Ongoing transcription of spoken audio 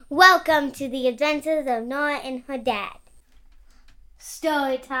Welcome to the adventures of Nora and her dad.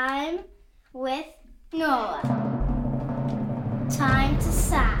 Story time with Nora. Time to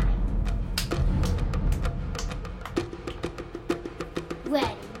sign.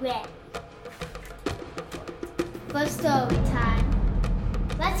 Ready. For story time,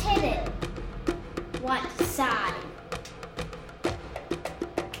 let's hit it. One side.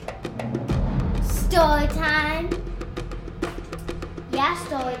 Story time. Yeah,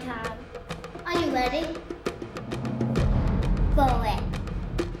 story time. Are you ready? Go it.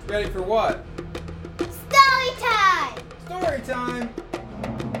 Ready for what? Story time! Story time!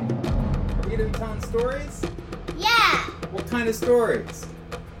 Are we gonna be telling stories? Yeah! What kind of stories?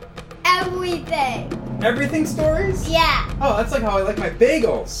 Everything! Everything stories? Yeah! Oh, that's like how I like my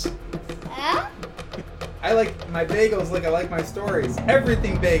bagels. Huh? I like my bagels like I like my stories.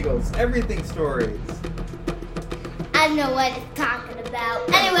 Everything bagels, everything stories. I don't know what it's talking about.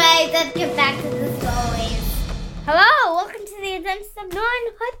 Anyways, let's get back to the stories. Hello, welcome to the Adventures of Nora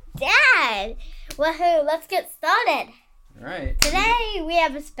and her dad. Woohoo, let's get started. Alright. Today we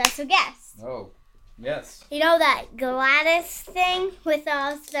have a special guest. Oh, yes. You know that Gladys thing with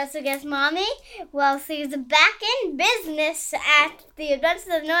our special guest mommy? Well, she's back in business at the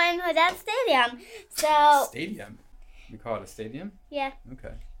Adventures of Nora and her dad stadium. So, Stadium? You call it a stadium? yeah.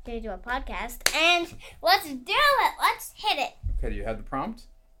 Okay. Gonna do a podcast, and let's do it. Let's hit it. Okay, do you have the prompt?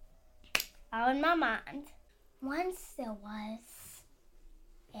 All in my mind. Once there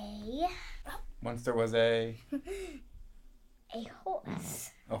was a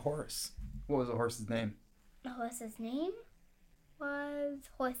horse. A horse. What was the horse's name? The horse's name was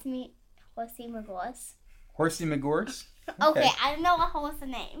Horsey McGorse. Horsey McGorse? Okay, I don't know a horse's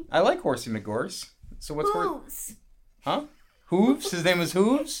name. I like Horsey McGorse. So what's Hooves. Huh? Hooves? His name was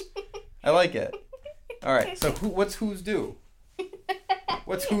Hooves? I like it. All right. So what's Hooves do?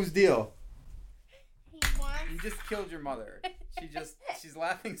 What's Hooves' deal? You just killed your mother. She's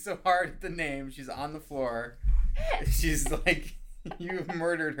laughing so hard at the name. She's on the floor. She's like, you've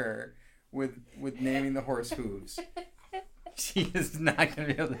murdered her with naming the horse Hooves. She is not going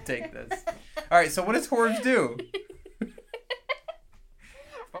to be able to take this. All right. So what does Hooves do?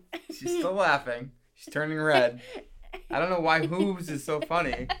 She's still laughing. She's turning red. I don't know why Hooves is so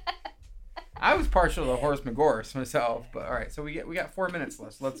funny. I was partial to Horse McGorse myself, but all right. So we got 4 minutes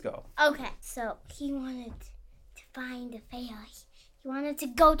left. Let's go. Okay, so he wanted to find a fair. He wanted to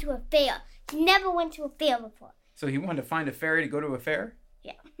go to a fair. He never went to a fair before. So he wanted to find a ferry to go to a fair?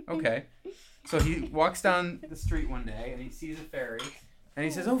 Yeah. Okay. So he walks down the street one day and he sees a ferry. And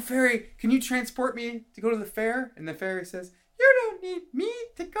he says, "Oh, ferry, can you transport me to go to the fair?" And the ferry says, "You don't need me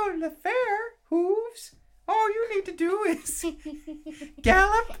to go to the fair, Hooves. All you need to do is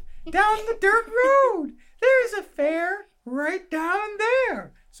gallop down the dirt road. There's a fair right down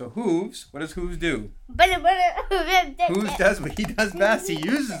there." So Hooves, what does Hooves do? Hooves does what he does best. He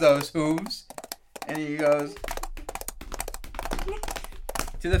uses those hooves and he goes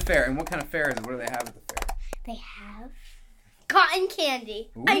to the fair. And what kind of fair is it? What do they have at the fair? They have cotton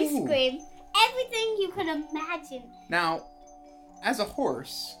candy, ice cream, everything you can imagine. Now, as a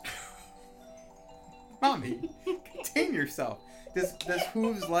horse, Mommy, contain yourself. Does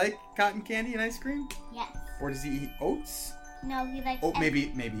Hooves like cotton candy and ice cream? Yes. Or does he eat oats? No, he likes.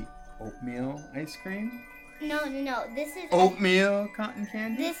 Maybe oatmeal ice cream. No. This is Oatmeal cotton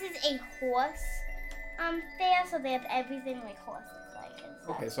candy. This is a horse fair, so they have everything like horses like.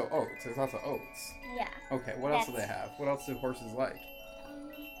 Okay, so oats. There's lots of oats. Yeah. Okay, what else do they have? What else do horses like?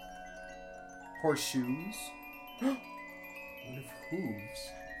 Horseshoes. What if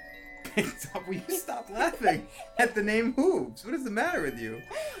Hooves picked up? Will you stop laughing at the name Hooves? What is the matter with you?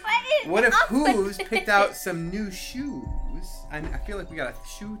 What if Hooves picked out some new shoes? I feel like we got a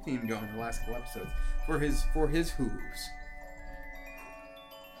shoe theme going in the last couple episodes for his Hooves.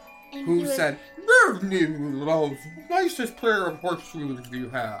 And Hooves said, "Give me the nicest pair of horseshoes you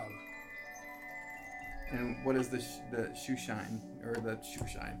have." And what is the shoe shine or the shoe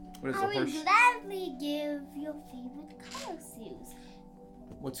shine? What is I the would horse? gladly give your favorite color shoes.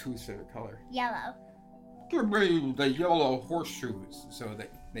 What's Hooves' favorite color? Yellow. Give me the yellow horseshoes. So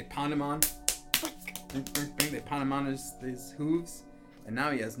they pound him on. They pound him on his hooves. And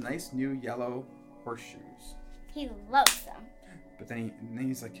now he has nice new yellow horseshoes. He loves them. But then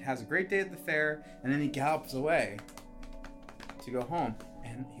he's like, has a great day at the fair. And then he gallops away to go home.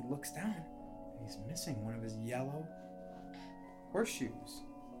 And he looks down. And he's missing one of his yellow horseshoes.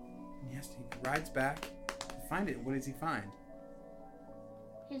 And he rides back to find it. What does he find?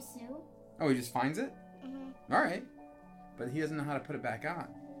 His shoe. Oh, he just finds it? Mm-hmm. All right. But he doesn't know how to put it back on.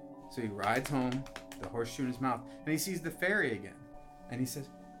 So he rides home, the horseshoe in his mouth, and he sees the fairy again. And he says,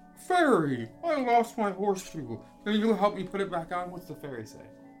 Fairy, I lost my horseshoe. Can you help me put it back on? What's the fairy say?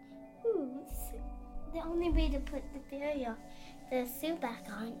 Hooves. The only way to put the suit back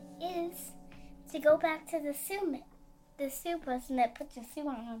on is to go back to the suit person that put your suit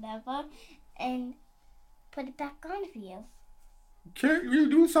on or whatever and put it back on for you. Can't you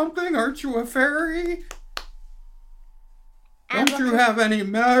do something? Aren't you a fairy? Don't you have any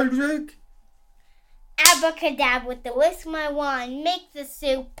magic? Abracadabra with the whisk of my wand, make the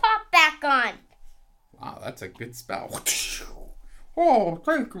suit pop back on. Wow, that's a good spell. Oh,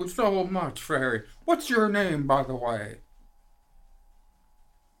 thank you so much, fairy. What's your name, by the way?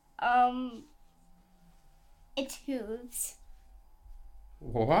 It's Hooves.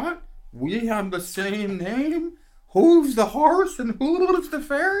 What? We have the same name? Hooves the horse and Hooves the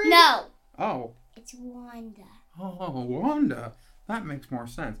fairy? No. Oh. It's Wanda. Oh, Wanda. That makes more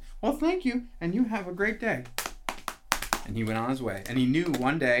sense. Well, thank you, and you have a great day. And he went on his way. And he knew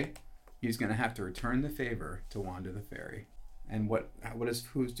one day he was going to have to return the favor to Wanda the fairy. And what does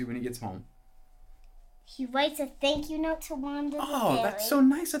Hooves do when he gets home? He writes a thank you note to Wanda the fairy. Oh, that's so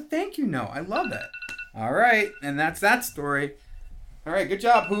nice, a thank you note. I love that. All right, and that's that story. All right, good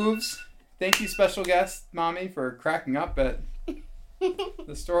job, Hooves. Thank you, special guest, Mommy, for cracking up at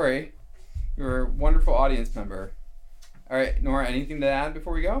the story. You're a wonderful audience member. All right, Nora, anything to add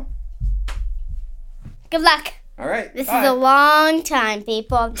before we go? Good luck. All right, This bye. is a long time,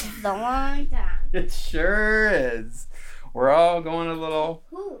 people. This is a long time. It sure is. We're all going a little...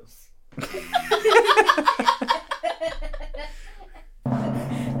 Hooves.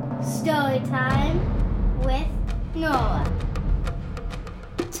 Story time with Nora.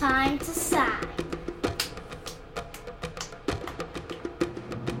 Time to sign.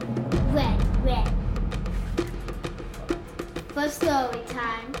 Red. For story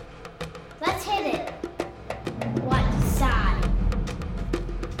time, let's hit it. What side?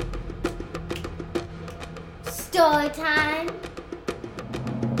 Story time.